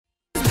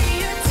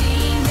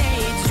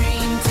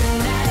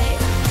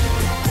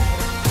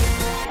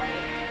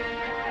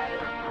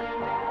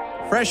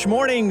Fresh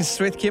Mornings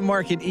with Kim,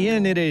 Mark, and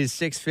Ian. It is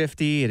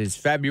 6:50. It is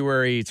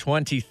February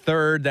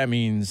 23rd. That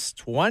means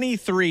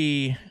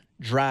 23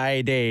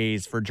 dry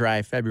days for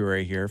Dry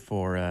February here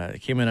for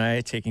Kim and I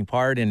taking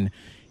part in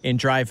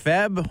Dry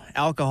Feb,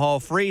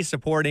 alcohol-free,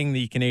 supporting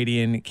the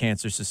Canadian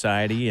Cancer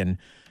Society. And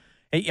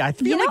hey, I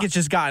feel like it's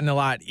just gotten a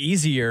lot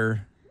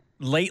easier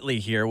lately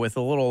here with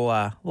a little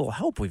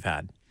help we've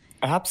had.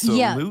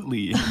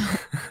 Absolutely. Yeah.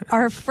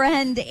 Our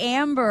friend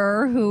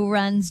Amber, who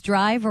runs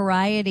Dry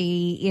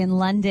Variety in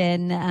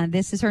London,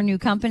 this is her new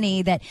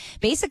company that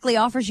basically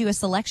offers you a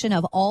selection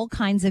of all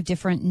kinds of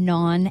different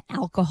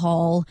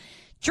non-alcohol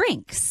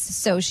drinks.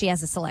 So she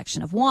has a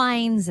selection of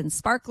wines and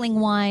sparkling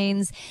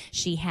wines.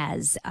 She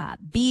has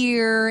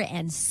beer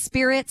and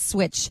spirits,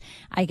 which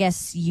I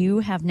guess you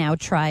have now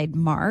tried,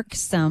 Mark,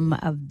 some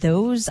of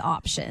those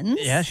options.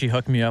 Yeah, she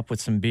hooked me up with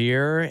some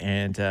beer,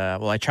 and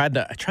I tried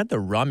the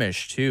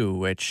rummish too,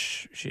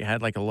 which she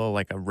had like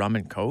a rum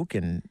and coke,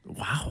 and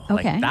wow,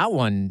 okay.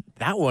 Like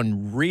that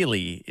one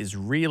really is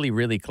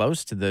really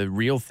close to the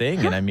real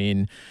thing. And I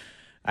mean,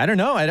 I don't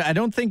know. I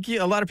don't think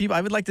a lot of people.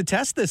 I would like to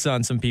test this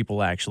on some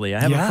people, actually. I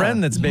have a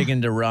friend that's big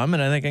into rum,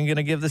 and I think I'm going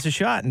to give this a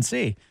shot and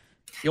see.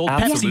 The old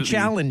Pepsi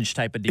challenge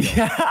type of deal.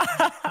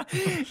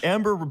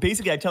 Amber,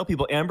 basically, I tell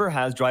people Amber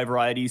has Dry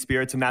Variety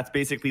spirits, and that's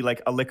basically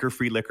like a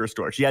liquor-free liquor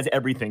store. She has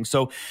everything.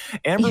 So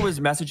Amber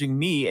was messaging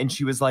me, and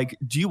she was like,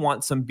 do you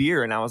want some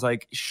beer? And I was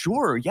like,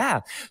 sure,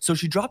 yeah. So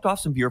she dropped off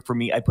some beer for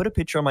me. I put a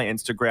picture on my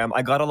Instagram.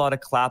 I got a lot of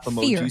clap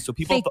emojis. So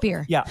people fake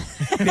beer. Yeah,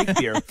 fake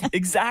beer.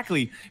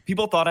 Exactly.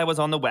 People thought I was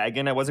on the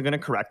wagon. I wasn't going to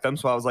correct them.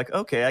 So I was like,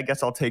 okay, I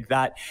guess I'll take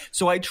that.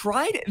 So I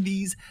tried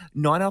these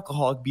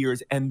non-alcoholic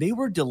beers, and they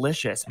were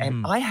delicious.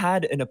 And I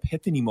had an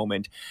epiphany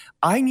moment.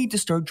 I need to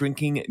start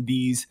drinking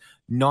these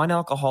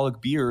non-alcoholic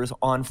beers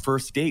on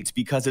first dates,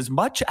 because as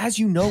much as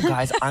you know,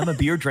 guys, I'm a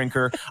beer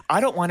drinker. I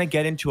don't want to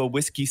get into a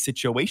whiskey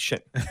situation,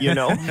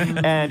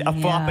 and a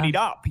flopping it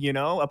up, a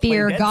beer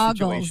plain dead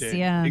goggles, situation.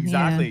 yeah,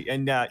 exactly,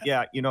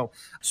 yeah. And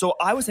so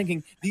I was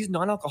thinking these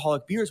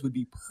non-alcoholic beers would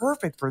be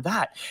perfect for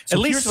that. So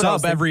at least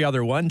sub every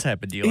other one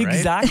type of deal, right?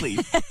 Exactly.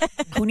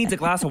 Who needs a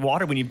glass of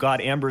water when you've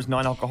got Amber's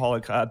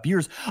non-alcoholic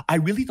beers? I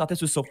really thought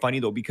this was so funny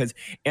though, because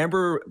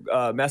Amber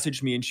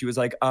messaged me and she was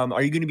like,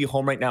 "Are you going to be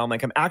home right now?" I'm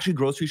like, "I'm actually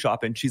grocery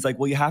shopping." She's like,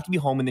 well, you have to be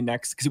home in the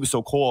next, because it was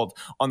so cold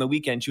on the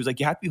weekend. She was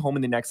like, you have to be home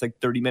in the next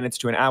 30 minutes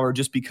to an hour,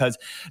 just because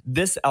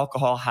this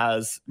alcohol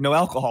has no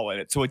alcohol in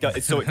it. So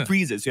it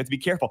freezes. So you have to be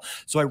careful.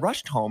 So I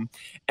rushed home,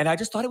 and I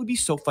just thought it would be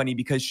so funny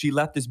because she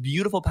left this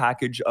beautiful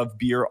package of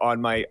beer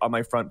on my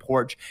front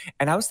porch.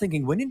 And I was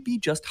thinking, wouldn't it be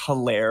just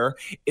hilarious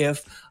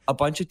if a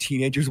bunch of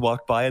teenagers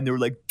walked by and they were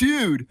like,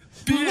 dude,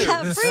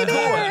 beer, free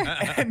beer.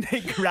 And they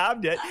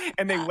grabbed it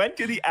and they went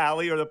to the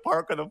alley or the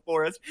park or the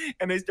forest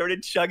and they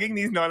started chugging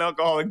these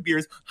non-alcoholic beers.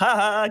 Ha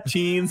ha,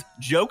 teens,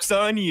 joke's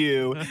on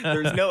you.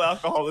 There's no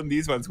alcohol in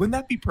these ones. Wouldn't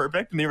that be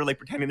perfect? And they were like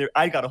pretending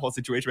I got a whole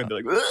situation where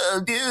they're like,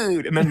 oh,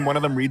 dude. And then one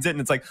of them reads it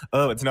and it's like,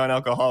 oh, it's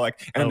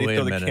non-alcoholic. And then they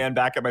throw the can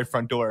back at my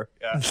front door.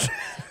 Yeah. So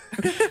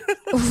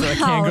I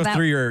can't go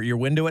through your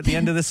window at the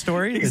end of this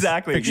story?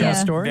 Exactly. Picture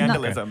story?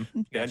 Vandalism.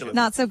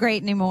 Not so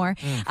great anymore.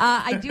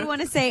 I do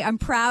want to say I'm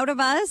proud of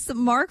us,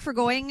 Mark, for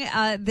going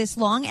this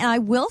long. And I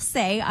will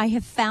say I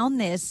have found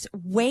this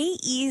way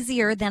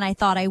easier than I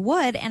thought I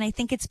would. And I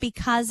think it's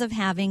because of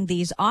having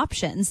these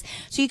options.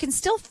 So you can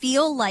still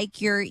feel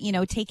like you're,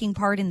 taking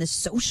part in the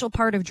social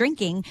part of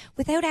drinking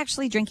without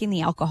actually drinking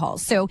the alcohol.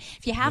 So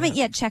if you haven't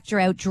yet checked her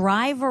out,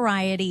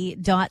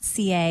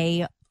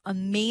 dryvariety.ca.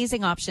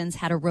 Amazing options.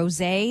 Had a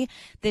rosé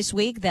this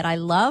week that I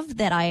love,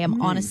 that I am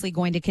honestly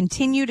going to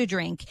continue to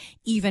drink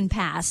even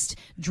past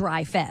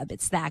Dry Feb.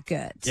 It's that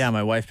good. Yeah,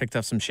 my wife picked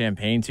up some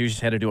champagne too.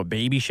 She's had to do a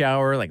baby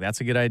shower. That's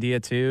a good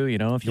idea too.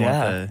 If you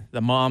want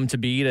the mom to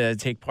be to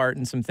take part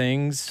in some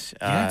things.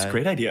 Yeah, it's a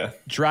great idea.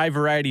 Dry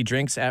Variety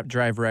Drinks app,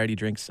 Dry Variety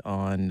Drinks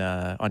on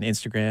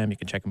Instagram. You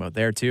can check them out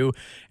there too.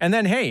 And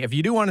then, hey, if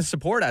you do want to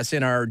support us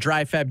in our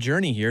Dry Feb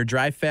journey here,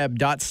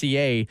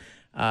 dryfeb.ca.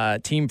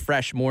 Team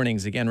Fresh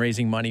Mornings, again,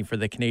 raising money for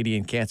the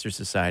Canadian Cancer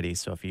Society.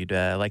 So if you'd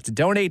like to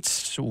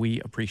donate,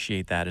 we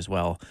appreciate that as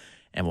well.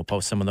 And we'll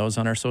post some of those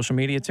on our social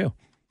media too.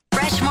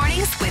 Fresh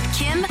Mornings with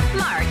Kim,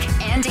 Mark,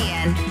 and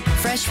Ian.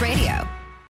 Fresh Radio.